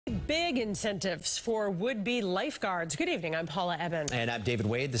big incentives for would-be lifeguards. Good evening, I'm Paula Eben. And I'm David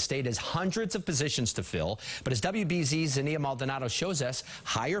Wade. The state has hundreds of positions to fill, but as WBZ's Zinnia Maldonado shows us,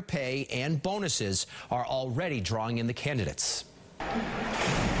 higher pay and bonuses are already drawing in the candidates.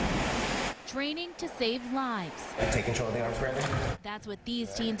 Training to save lives. Take control of the arms forever. That's what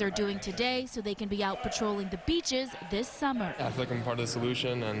these teens are doing today so they can be out patrolling the beaches this summer. I feel like I'm part of the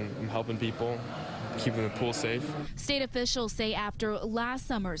solution and I'm helping people, keeping the pool safe. State officials say after last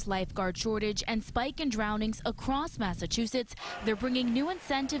summer's lifeguard shortage and spike in drownings across Massachusetts, they're bringing new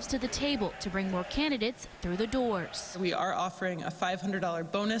incentives to the table to bring more candidates through the doors. We are offering a $500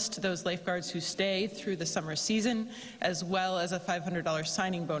 bonus to those lifeguards who stay through the summer season, as well as a $500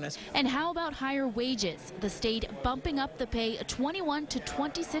 signing bonus. And how about higher wages? The state bumping up the pay $21 to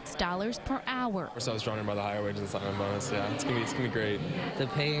 $26 per hour. So I was drawn in by the higher wages and signing bonus. Yeah, it's gonna be great. The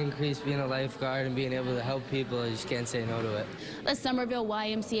pay increase, being a lifeguard and being able to help people, you just can't say no to it. The Somerville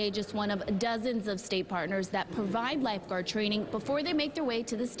YMCA, just one of dozens of state partners that provide lifeguard training before they make their way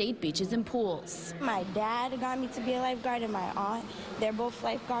to the state beaches and pools. My dad got me to be a lifeguard and my aunt. They're both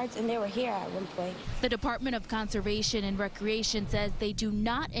lifeguards and they were here at one point. The Department of Conservation and Recreation says they do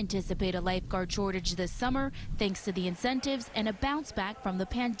not anticipate a lifeguard shortage this summer thanks to the incentives and a bounce back from the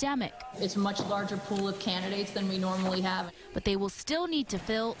pandemic. It's a much larger pool of candidates than we normally have. But they will still need to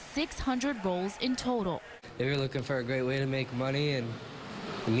fill 600 roles in total. If you're looking for a great way to make money and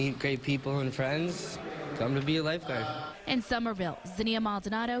meet great people and friends, come to be a lifeguard. In Somerville, Zinnia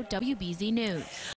Maldonado, WBZ News.